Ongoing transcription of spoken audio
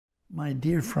My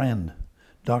dear friend,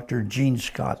 Dr. Gene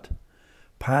Scott,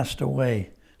 passed away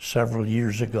several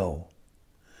years ago.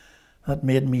 That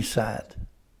made me sad.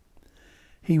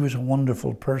 He was a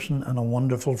wonderful person and a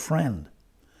wonderful friend.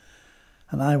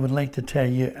 And I would like to tell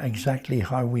you exactly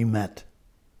how we met.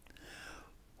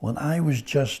 When I was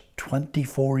just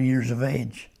 24 years of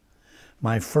age,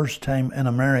 my first time in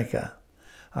America,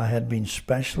 I had been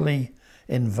specially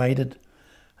invited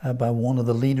by one of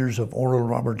the leaders of Oral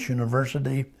Roberts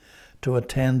University to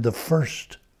attend the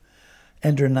first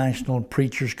International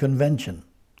Preachers Convention.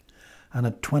 And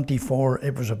at 24,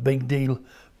 it was a big deal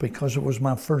because it was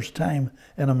my first time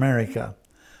in America.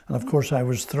 And of course, I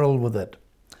was thrilled with it.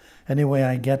 Anyway,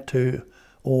 I get to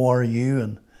ORU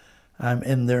and I'm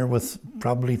in there with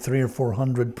probably 300 or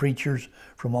 400 preachers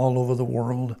from all over the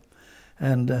world,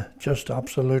 and just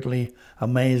absolutely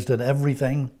amazed at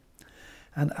everything.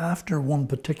 And after one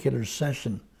particular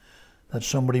session that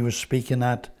somebody was speaking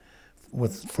at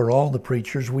for all the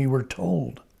preachers, we were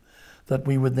told that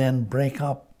we would then break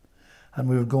up and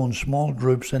we would go in small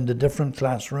groups into different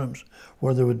classrooms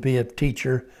where there would be a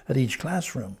teacher at each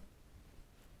classroom.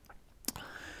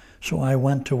 So I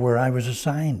went to where I was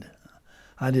assigned.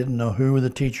 I didn't know who the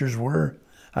teachers were.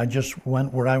 I just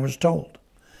went where I was told.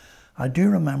 I do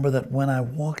remember that when I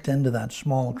walked into that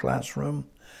small classroom,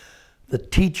 the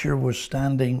teacher was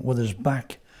standing with his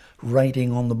back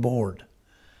writing on the board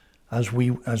as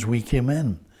we came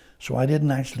in. So I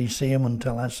didn't actually see him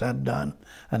until I sat down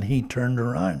and he turned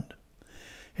around.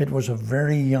 It was a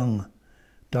very young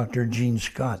Dr. Gene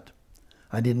Scott.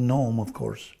 I didn't know him, of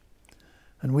course.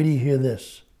 And will you hear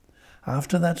this?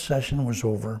 After that session was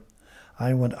over,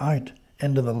 I went out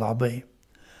into the lobby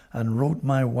and wrote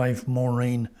my wife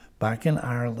Maureen back in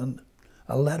Ireland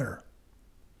a letter,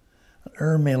 an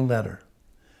airmail letter,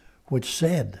 which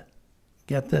said,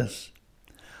 get this,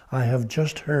 I have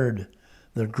just heard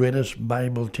the greatest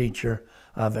Bible teacher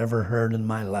I've ever heard in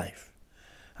my life,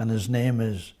 and his name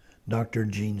is Dr.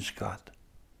 Gene Scott.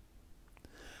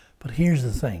 But here's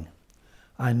the thing,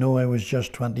 I know I was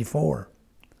just 24,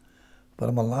 but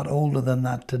I'm a lot older than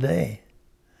that today,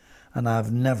 and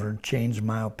I've never changed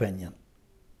my opinion.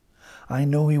 I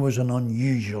know he was an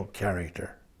unusual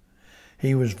character.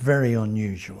 He was very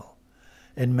unusual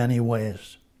in many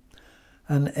ways.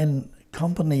 And in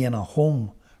company in a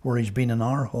home where he's been in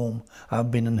our home,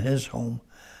 I've been in his home,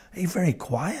 he's very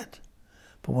quiet.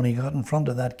 But when he got in front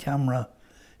of that camera,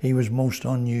 he was most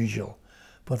unusual.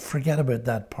 But forget about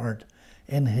that part.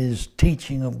 In his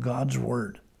teaching of God's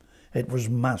Word, it was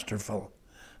masterful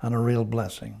and a real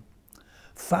blessing.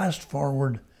 Fast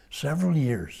forward several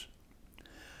years,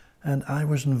 and I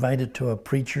was invited to a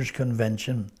preachers'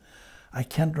 convention. I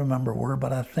can't remember where,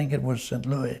 but I think it was St.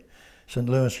 Louis,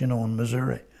 you know, in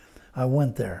Missouri. I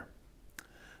went there.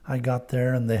 I got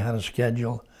there and they had a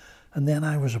schedule, and then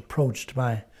I was approached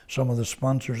by some of the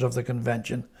sponsors of the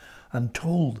convention and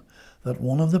told that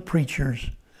one of the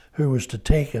preachers who was to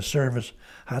take a service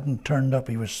hadn't turned up.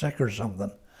 He was sick or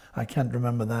something. I can't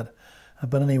remember that.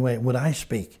 But anyway, would I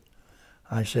speak?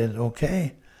 I said,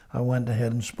 okay. I went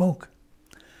ahead and spoke.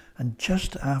 And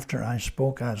just after I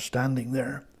spoke, I was standing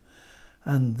there,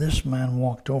 and this man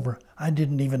walked over. I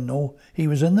didn't even know he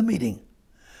was in the meeting.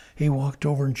 He walked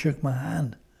over and shook my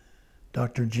hand.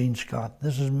 Dr. Gene Scott.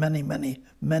 This is many, many,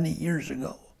 many years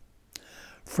ago.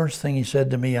 First thing he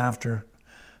said to me after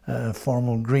a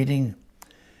formal greeting,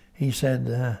 he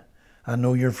said, I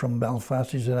know you're from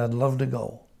Belfast. He said, I'd love to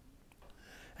go.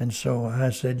 And so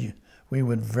I said, we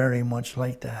would very much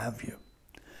like to have you.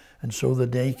 And so the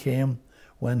day came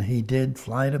when he did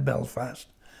fly to Belfast,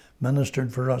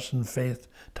 ministered for us in Faith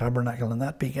Tabernacle, and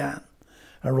that began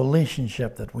a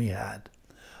relationship that we had.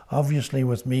 Obviously,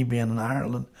 with me being in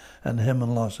Ireland and him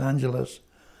in Los Angeles,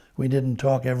 we didn't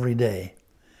talk every day.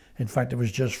 In fact, it was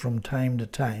just from time to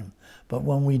time. But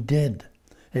when we did,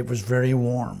 it was very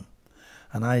warm.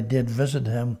 And I did visit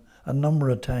him a number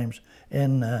of times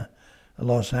in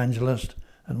Los Angeles,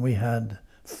 and we had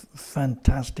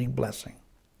fantastic blessing.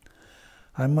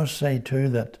 I must say too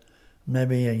that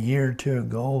maybe a year or two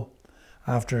ago,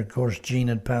 after of course Gene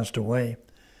had passed away,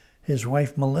 his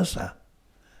wife Melissa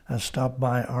has stopped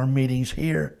by our meetings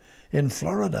here in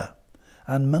Florida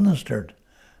and ministered,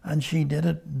 and she did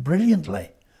it brilliantly,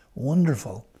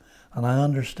 wonderful. And I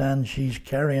understand she's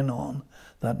carrying on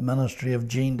that ministry of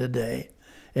Gene today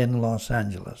in Los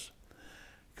Angeles.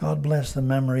 God bless the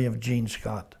memory of Gene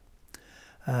Scott.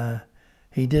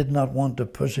 He did not want to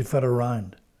pussyfoot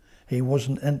around. He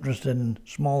wasn't interested in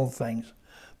small things,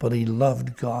 but he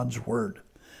loved God's Word.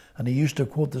 And he used to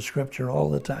quote the scripture all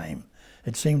the time.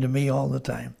 It seemed to me all the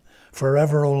time.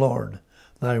 Forever, O Lord,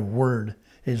 thy word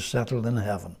is settled in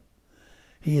heaven.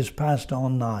 He has passed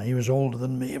on now. He was older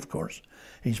than me, of course.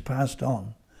 He's passed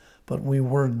on. But we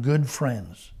were good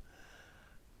friends.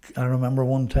 I remember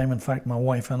one time, in fact, my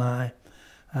wife and I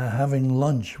having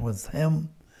lunch with him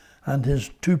and his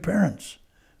two parents.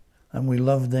 And we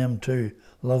loved them too,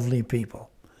 lovely people.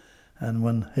 And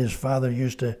when his father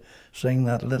used to sing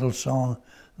that little song,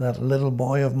 That Little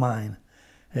Boy of Mine,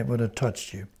 it would have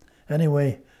touched you.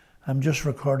 Anyway, I'm just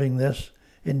recording this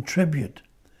in tribute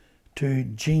to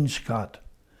Gene Scott.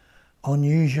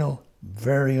 Unusual,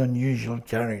 very unusual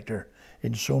character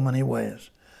in so many ways.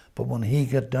 But when he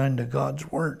got down to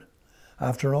God's Word,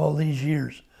 after all these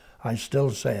years, I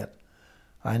still say it.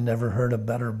 I never heard a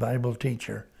better Bible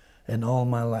teacher in all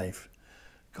my life.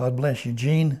 God bless you,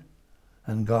 Gene,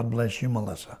 and God bless you,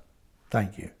 Melissa.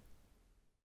 Thank you.